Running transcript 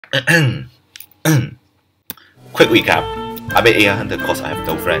Quick recap. I made 800 because I have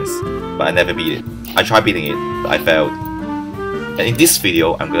no friends, but I never beat it. I tried beating it, but I failed. And in this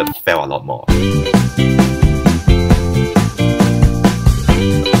video, I'm gonna fail a lot more.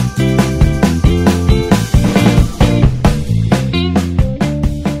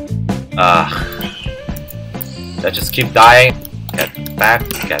 Let's just keep dying. Get back,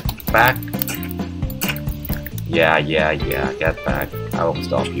 get back. Yeah, get back. I won't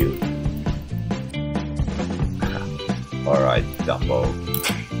stop you. Alright, Dumbo.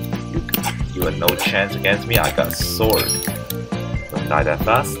 You have no chance against me, I got a sword. Don't die that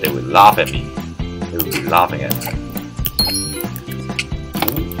fast, they will laugh at me. They will be laughing at me.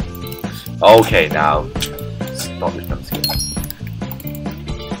 Ooh. Okay, now stop with them skin.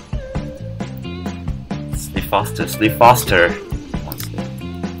 Sleep faster, sleep faster.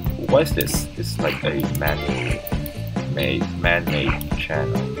 What is this? This is like a man-made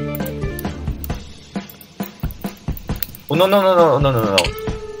channel. Oh no.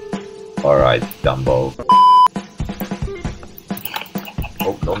 Alright, Dumbo.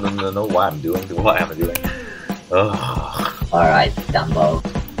 Oh no, what am I doing? Alright, Dumbo.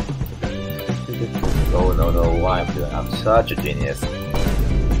 No, what am I doing? I'm such a genius.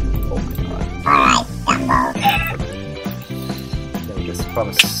 Oh my god. Alright, Dumbo. Let me just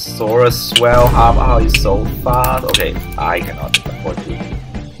from Sora swell up. Oh, he's so fast. Okay, I cannot afford to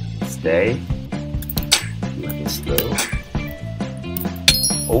stay. You have to slow.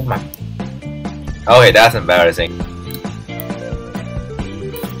 Oh my. Okay, that's embarrassing.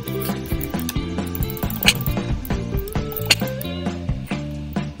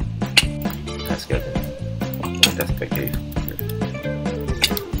 That's good. That's a big cave.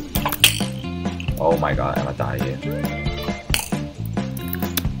 Oh my god, I'm gonna die here.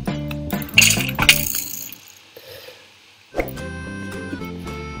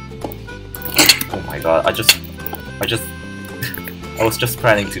 Oh my god, I was just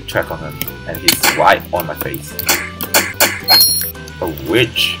planning to check on him, and he's right on my face. A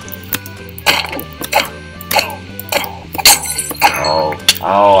witch.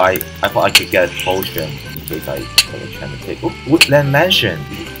 Oh, I thought I could get a potion in case I was trying to take. Oh, Woodland Mansion.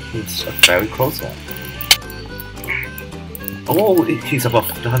 It's a very close one. Oh, he's above.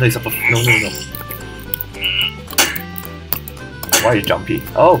 The hunter is above. No. Why are you jumpy?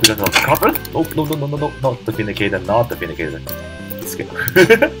 Oh, because of the cover? Oh, no, not the Vindicator, not the Vindicator.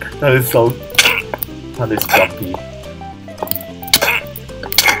 That is so... That is jumpy.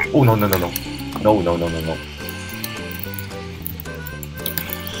 Oh, no. No.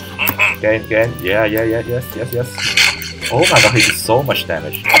 Again. Yes. Oh my god, he did so much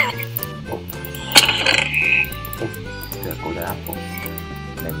damage. Oh, there go the apple.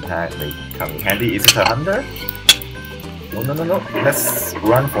 Name tag may come in handy. Is it a hunter? No. Let's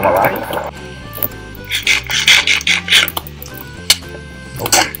run for my life.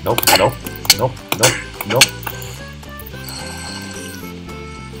 Nope.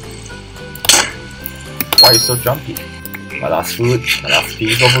 Why are you so jumpy? My last food, my last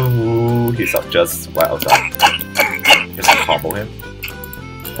piece of food. He's up just right outside. Just combo him.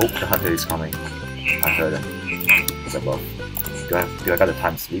 Oh, the hunter is coming. I heard him. He's above. Do I got the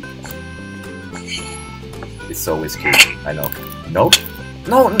time to sleep? It's always cute. I know. No,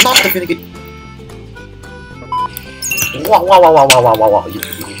 not the Vindicator. Wow.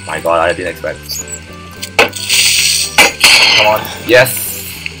 Oh my god, I didn't expect. Come on. Yes!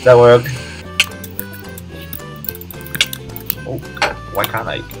 That worked. Oh, why can't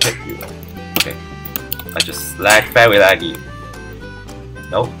I hit you? Okay. I just lag very laggy.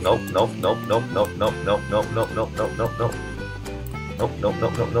 Nope.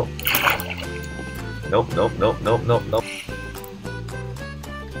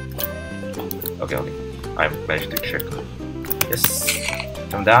 Okay. I managed to check. Yes.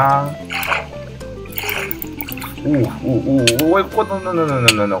 Come down. Ooh. Wait, what?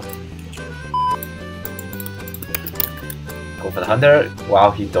 No. Go for the hunter.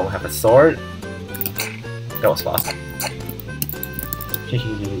 Wow, he don't have a sword. That was fast.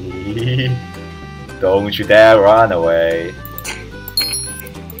 Don't you dare run away.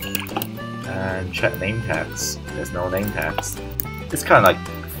 And check name tags. There's no name tags. It's kind of like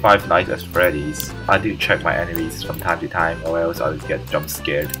Five Nights at Freddy's. I do check my enemies from time to time, or else I'll get jump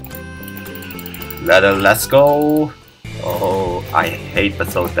scared. Let's go! Oh, I hate the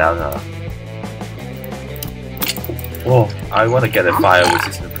Soul Delta. Oh, I want to get a fire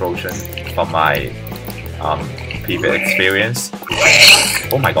resistant potion from my previous experience.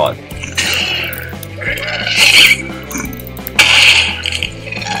 Oh my god.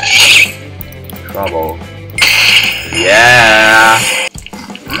 Trouble. Yeah!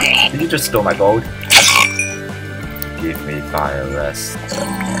 just stole my gold. Give me fire rest.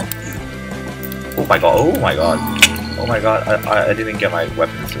 Oh my god, oh my god. Oh my god, I didn't get my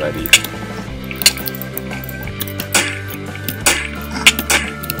weapons ready.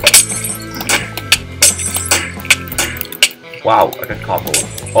 Wow, I got combo.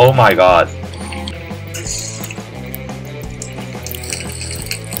 Oh my god.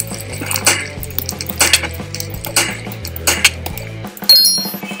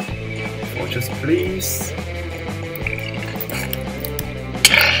 Fortress, please.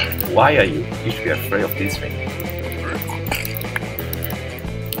 Why are you? You should be afraid of this thing.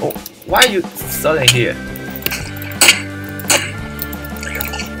 Oh, why are you suddenly here?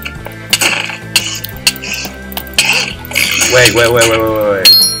 Wait.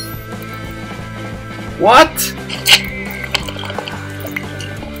 What?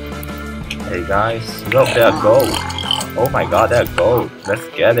 Hey guys, look, there are gold. Oh my god, there are gold. Let's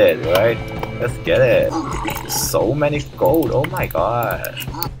get it, right? Let's get it. So many gold, oh my god.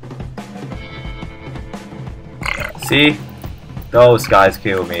 See? Those guys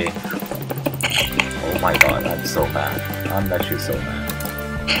kill me. Oh my god, I'm so mad. I'm actually so mad.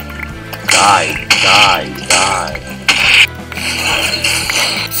 Die.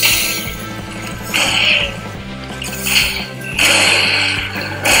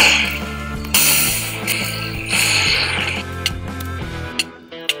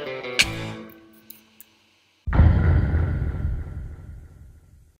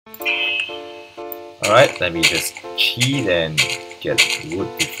 Alright, let me just cheat and get wood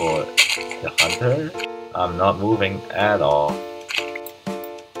before the hunter. I'm not moving at all.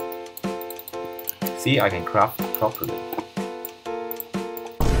 See, I can craft properly.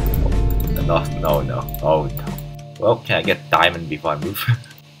 No. Oh no. Well, can I get diamond before I move?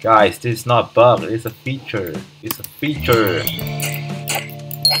 Guys, this is not a bug, it's a feature. It's a feature.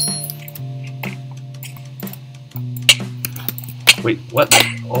 Wait, what?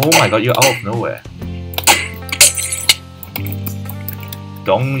 Oh my god, you're out of nowhere.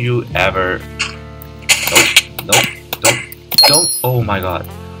 Don't you ever... Nope, don't. Oh my god.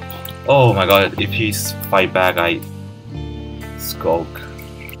 Oh my god, if he's fight back, I skulk.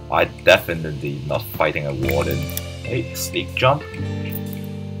 I definitely not fighting a warden. Hey, sneak jump.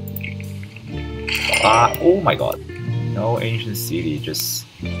 Oh my god. No ancient city, just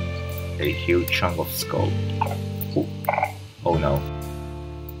a huge chunk of skull. Oh no.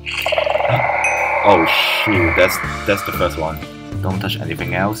 Oh shoot, that's the first one. Don't touch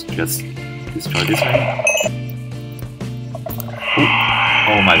anything else, just destroy this thing.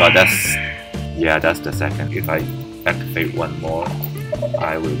 Oh my god, that's the second. If I activate one more,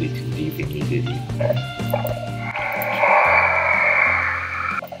 I will need to leave immediately.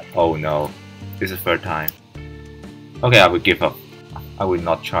 Oh no, this is the third time. Okay, I will give up. I will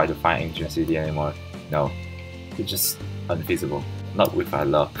not try to find ancient city anymore. No, it's just unfeasible. Not with my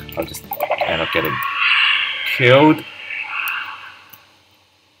luck. I'll just end up getting killed.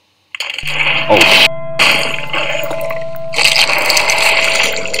 Oh.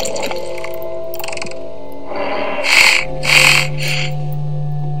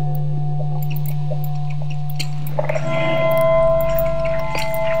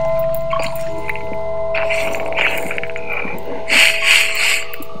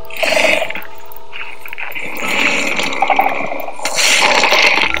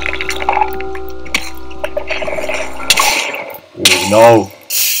 No.